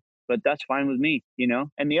all. But that's fine with me,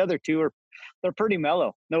 And the other two they're pretty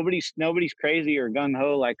mellow. Nobody's crazy or gung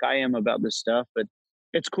ho like I am about this stuff. But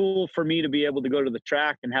it's cool for me to be able to go to the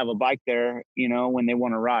track and have a bike there, when they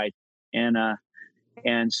want to ride, and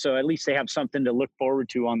so at least they have something to look forward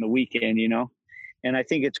to on the weekend, and I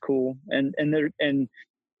think it's cool. And there, and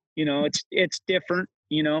it's different.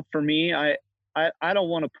 For me, I don't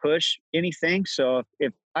want to push anything. So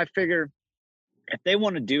if I figure if they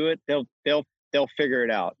want to do it, they'll figure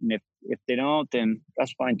it out. And if they don't, then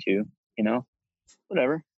that's fine too.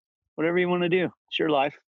 Whatever you want to do, it's your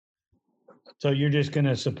life. So you're just going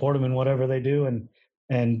to support them in whatever they do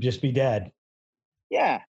and just be dad.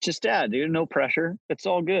 Yeah, just dad, dude. No pressure. It's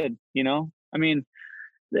all good. I mean,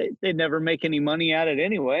 they'd never make any money at it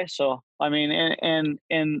anyway. So, I mean,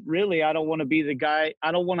 and really, I don't want to be the guy.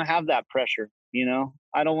 I don't want to have that pressure.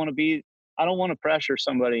 I don't want to pressure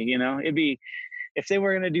somebody. It'd be, if they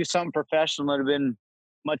were going to do something professional, it'd have been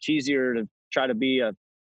much easier to try to be a,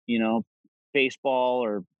 baseball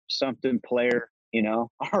or something player,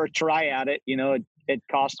 or try at it. It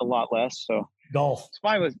costs a lot less. So golf. It's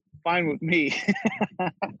fine with me.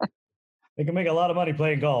 They can make a lot of money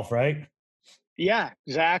playing golf, right? Yeah,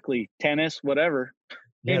 exactly. Tennis, whatever.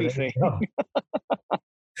 Yeah, anything.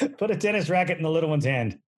 Put a tennis racket in the little one's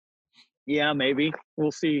hand. Yeah, maybe.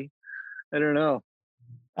 We'll see. I don't know.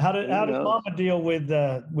 How does Mama deal with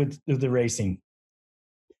the racing?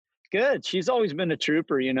 Good. She's always been a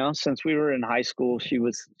trooper, since we were in high school. She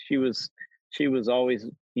was always,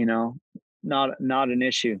 not an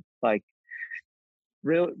issue. Like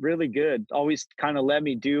really good. Always kind of let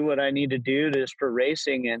me do what I need to do just for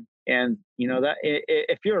racing. And that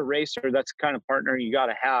if you're a racer, that's the kind of partner you got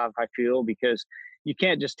to have, I feel, because you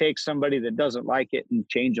can't just take somebody that doesn't like it and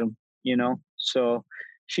change them, So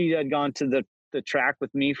she had gone to the track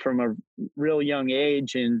with me from a real young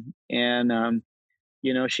age, and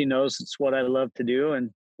she knows it's what I love to do.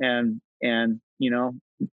 And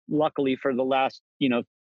luckily for the last,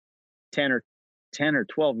 10 or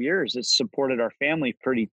 12 years, it's supported our family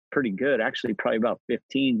pretty good, actually, probably about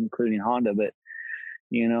 15, including Honda. But,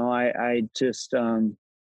 I just, I'm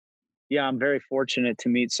very fortunate to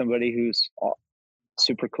meet somebody who's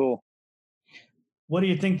super cool. What do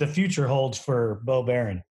you think the future holds for Bo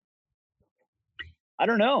Barron? I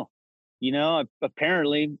don't know.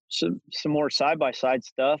 Apparently some more side-by-side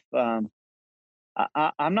stuff. I'm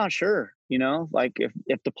not sure, like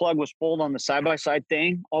if the plug was pulled on the side-by-side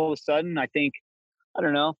thing, all of a sudden, I think, I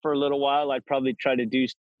don't know, for a little while, I'd probably try to do,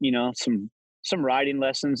 some riding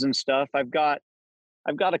lessons and stuff. I've got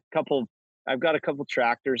a couple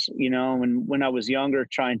tractors, when I was younger,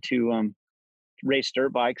 trying to, race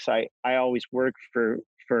dirt bikes. I always worked for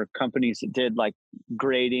companies that did like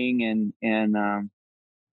grading and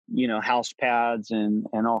house pads and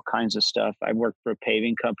all kinds of stuff. I worked for a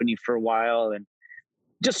paving company for a while, and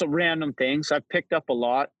just some random things. I've picked up a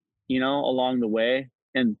lot, along the way,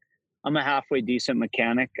 and I'm a halfway decent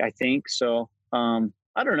mechanic, I think. So,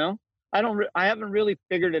 I don't know. I haven't really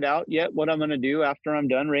figured it out yet what I'm going to do after I'm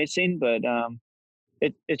done racing, but,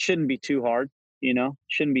 it shouldn't be too hard,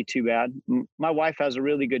 shouldn't be too bad. My wife has a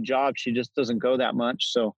really good job. She just doesn't go that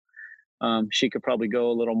much. So, she could probably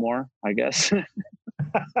go a little more, I guess.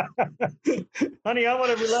 Honey, I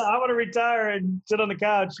want to retire and sit on the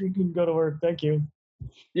couch. You can go to work. Thank you.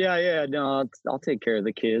 Yeah. No, I'll take care of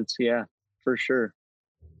the kids. Yeah, for sure.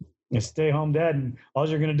 You stay home dad, and all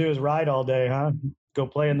you're going to do is ride all day, huh? Go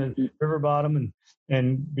play in the river bottom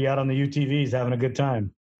and be out on the UTVs having a good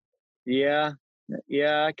time. Yeah,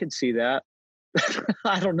 I could see that.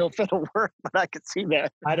 I don't know if it'll work, but I could see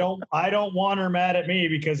that. I don't want her mad at me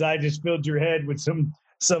because I just filled your head with some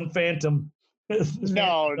phantom.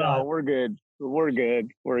 No, we're good. We're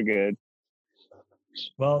good.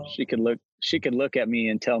 Well, she could look at me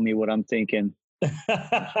and tell me what I'm thinking.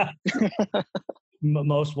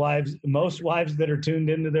 Most wives that are tuned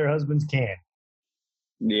into their husbands can.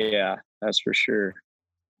 Yeah, that's for sure.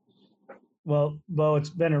 Well, Bo,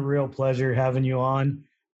 it's been a real pleasure having you on,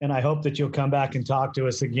 and I hope that you'll come back and talk to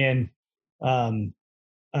us again.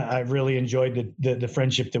 I've really enjoyed the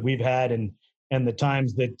friendship that we've had and the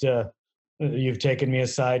times that you've taken me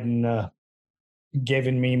aside and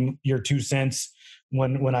given me your 2 cents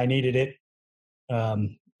when I needed it.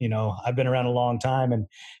 I've been around a long time,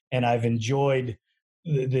 and I've enjoyed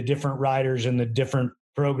the different riders and the different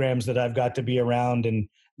programs that I've got to be around and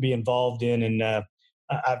be involved in. And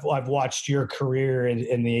I've watched your career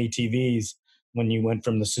in the ATVs when you went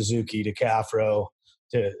from the Suzuki to Cafro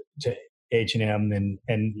to H&M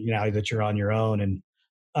and now that you're on your own. And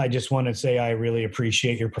I just want to say I really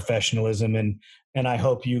appreciate your professionalism, and I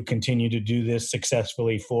hope you continue to do this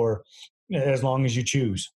successfully for as long as you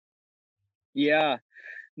choose. Yeah,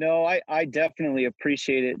 no, I definitely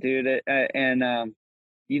appreciate it, dude. And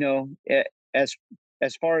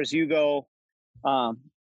as far as you go, I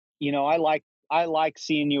like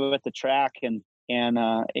seeing you at the track, and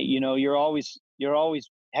you're always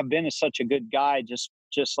have been such a good guy, just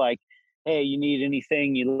like, hey, you need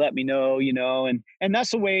anything, you let me know, and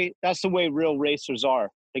that's the way real racers are.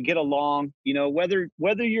 They get along, whether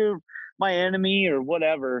you're my enemy or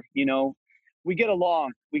whatever, we get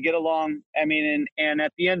along. I mean, and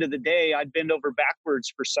at the end of the day, I'd bend over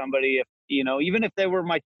backwards for somebody. If, even if they were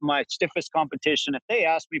my stiffest competition, if they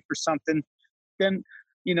asked me for something, then,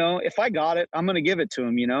 if I got it, I'm going to give it to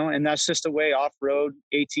them, and that's just the way off-road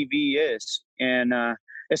ATV is. And,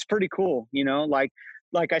 it's pretty cool,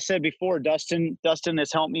 like I said before, Dustin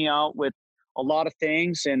has helped me out with a lot of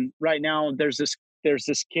things. And right now there's this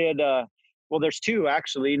kid, well, there's two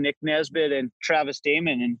actually, Nick Nesbitt and Travis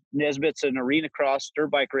Damon. And Nesbitt's an arena cross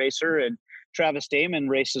dirt bike racer, and Travis Damon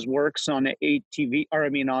races works on an ATV,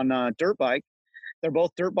 on a dirt bike. They're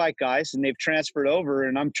both dirt bike guys, and they've transferred over,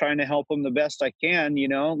 and I'm trying to help them the best I can,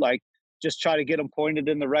 like just try to get them pointed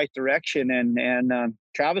in the right direction. And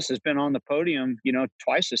Travis has been on the podium,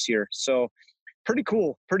 twice this year. So pretty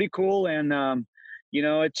cool. And,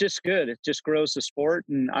 it's just good. It just grows the sport.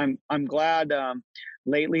 And I'm glad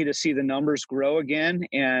lately to see the numbers grow again.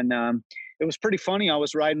 And it was pretty funny. I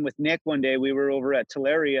was riding with Nick one day. We were over at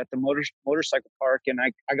Tulare at the motorcycle park, and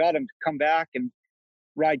I got him to come back and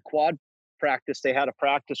ride quad practice. They had a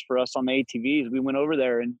practice for us on the ATVs. We went over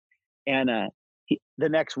there, and the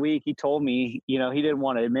next week he told me, he didn't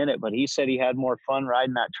want to admit it, but he said he had more fun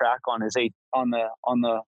riding that track on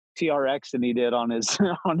the TRX than he did on his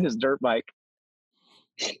on his dirt bike.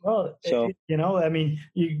 Well, so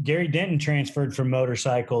Gary Denton transferred from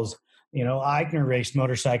motorcycles. Eichner raced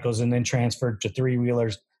motorcycles and then transferred to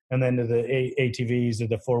 3-wheelers and then to the ATVs or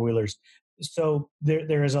the 4-wheelers. So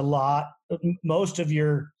there is a lot. Most of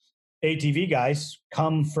your ATV guys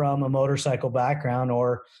come from a motorcycle background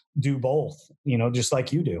or do both, just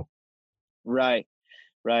like you do. Right.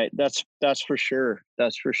 That's for sure.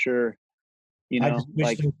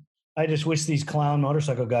 I just wish these clown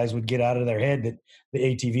motorcycle guys would get out of their head that the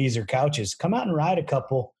ATVs are couches. Come out and ride a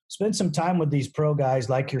couple, spend some time with these pro guys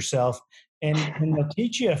like yourself, and they'll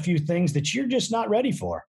teach you a few things that you're just not ready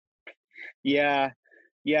for. Yeah.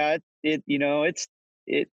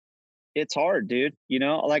 It's hard, dude.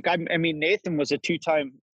 Like Nathan was a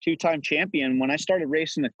two-time champion. When I started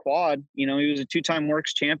racing the quad, he was a 2-time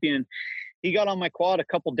works champion. He got on my quad a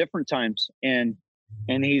couple different times, and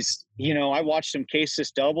he's, I watched him case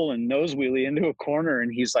this double and nose wheelie into a corner,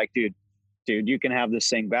 and he's like, dude, you can have this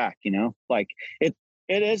thing back, like it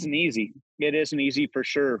isn't easy. It isn't easy for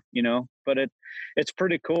sure, but it's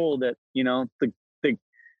pretty cool that, the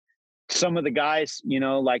some of the guys,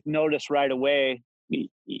 like notice right away,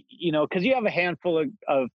 because you have a handful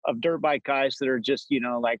of dirt bike guys that are just,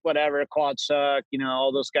 like whatever, quads suck,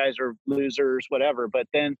 all those guys are losers, whatever. But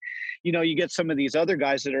then, you get some of these other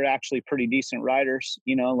guys that are actually pretty decent riders,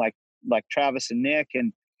 like Travis and Nick,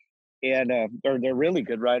 and they're really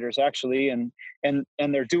good riders actually, and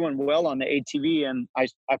they're doing well on the ATV. And I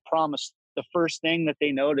promise the first thing that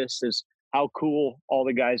they notice is how cool all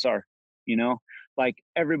the guys are, like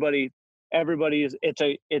everybody is,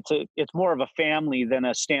 it's more of a family than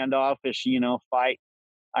a standoffish, fight,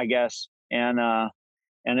 I guess. And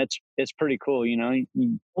it's pretty cool,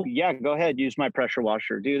 yeah, go ahead, use my pressure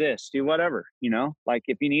washer, do this, do whatever, like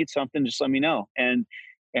if you need something, just let me know. And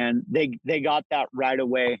they got that right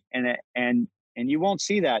away. And you won't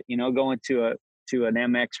see that, going to an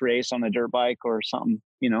MX race on a dirt bike or something,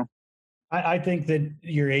 I think that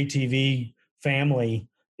your ATV family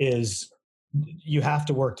you have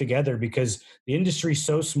to work together because the industry's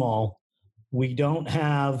so small. We don't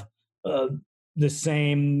have the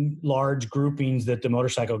same large groupings that the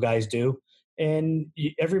motorcycle guys do. And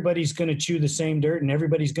everybody's going to chew the same dirt, and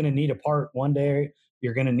everybody's going to need a part. One day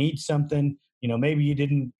you're going to need something,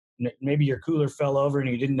 maybe your cooler fell over and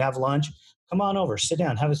you didn't have lunch. Come on over, sit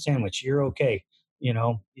down, have a sandwich. You're okay.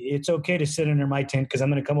 It's okay to sit under my tent because I'm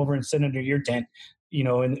going to come over and sit under your tent,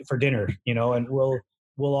 for dinner, and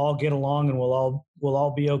we'll all get along and we'll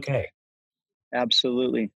all be okay.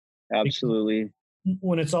 Absolutely.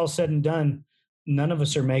 When it's all said and done, none of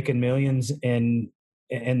us are making millions, and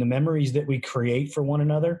the memories that we create for one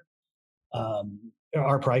another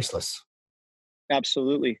are priceless.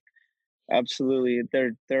 Absolutely.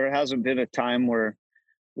 There hasn't been a time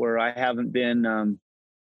where I haven't been,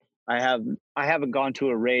 I haven't gone to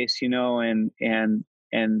a race, and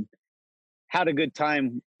had a good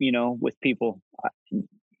time, with people.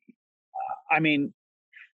 I mean,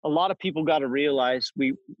 a lot of people got to realize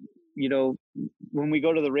when we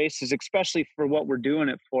go to the races, especially for what we're doing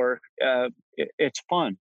it for, it's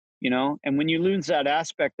fun, and when you lose that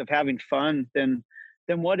aspect of having fun, then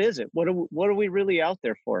what is it? What are we really out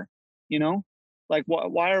there for? Like,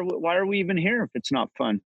 why are we even here if it's not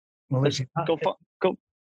fun? Well, Let's go.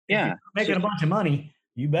 Yeah. If you're making a bunch of money,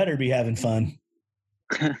 you better be having fun.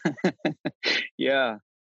 Yeah.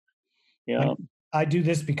 Yeah. I do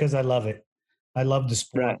this because I love it. I love the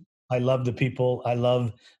sport. Right. I love the people. I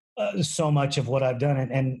love so much of what I've done.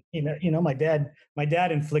 And my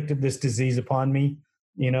dad inflicted this disease upon me.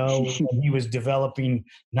 When he was developing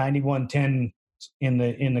 9110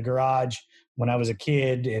 in the garage when I was a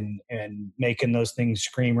kid, and making those things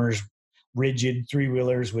screamers, rigid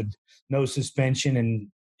 3-wheelers with no suspension,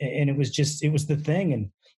 and it was the thing.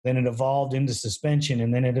 And then it evolved into suspension,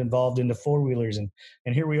 and then it evolved into 4-wheelers, and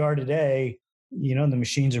here we are today. The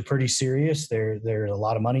machines are pretty serious. There's a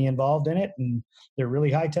lot of money involved in it, and they're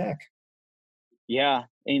really high tech. Yeah.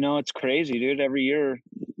 It's crazy, dude. Every year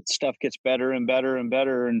stuff gets better and better and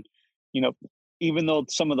better. And, even though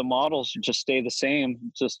some of the models just stay the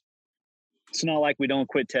same, it's not like we don't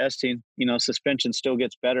quit testing. Suspension still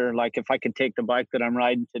gets better. Like if I could take the bike that I'm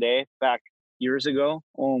riding today back years ago,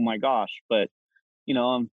 oh my gosh. But,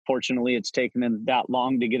 unfortunately it's taken them that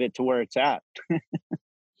long to get it to where it's at.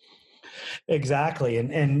 Exactly.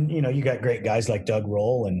 And you got great guys like Doug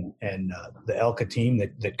Roll and the Elka team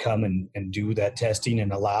that come and do that testing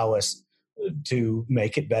and allow us to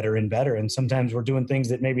make it better and better. And sometimes we're doing things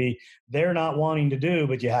that maybe they're not wanting to do,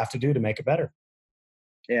 but you have to do to make it better.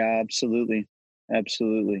 Yeah, absolutely.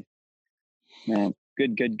 Absolutely. Man,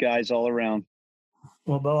 good guys all around.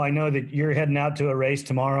 Well, Bo, I know that you're heading out to a race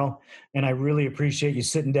tomorrow, and I really appreciate you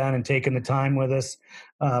sitting down and taking the time with us.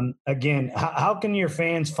 Again, how can your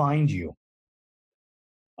fans find you?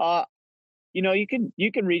 You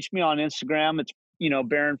can reach me on Instagram. It's,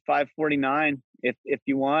 Baron549 if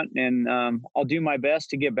you want. And, I'll do my best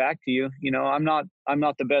to get back to you. I'm not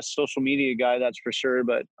the best social media guy, that's for sure,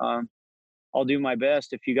 but, I'll do my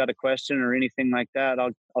best. If you got a question or anything like that,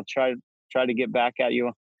 I'll try to get back at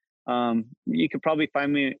you. You could probably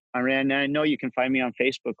find me. I know you can find me on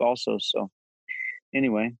Facebook also. So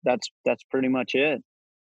anyway, that's pretty much it.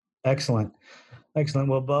 Excellent.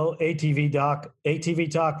 Well, Bo,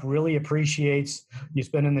 ATV Talk really appreciates you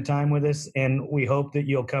spending the time with us, and we hope that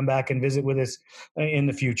you'll come back and visit with us in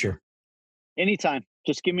the future. Anytime.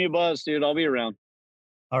 Just give me a buzz, dude. I'll be around.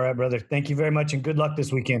 All right, brother. Thank you very much, and good luck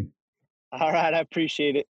this weekend. All right. I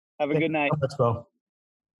appreciate it. Have a good night. Let's go.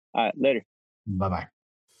 All right. Later. Bye-bye.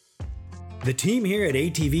 The team here at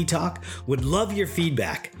ATV Talk would love your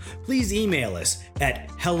feedback. Please email us at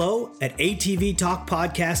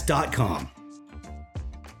hello@atvtalkpodcast.com.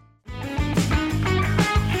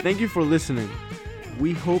 Thank you for listening.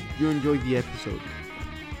 We hope you enjoyed the episode.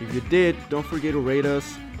 If you did, don't forget to rate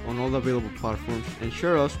us on all available platforms and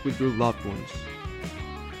share us with your loved ones.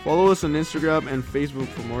 Follow us on Instagram and Facebook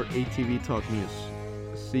for more ATV Talk news.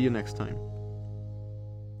 See you next time.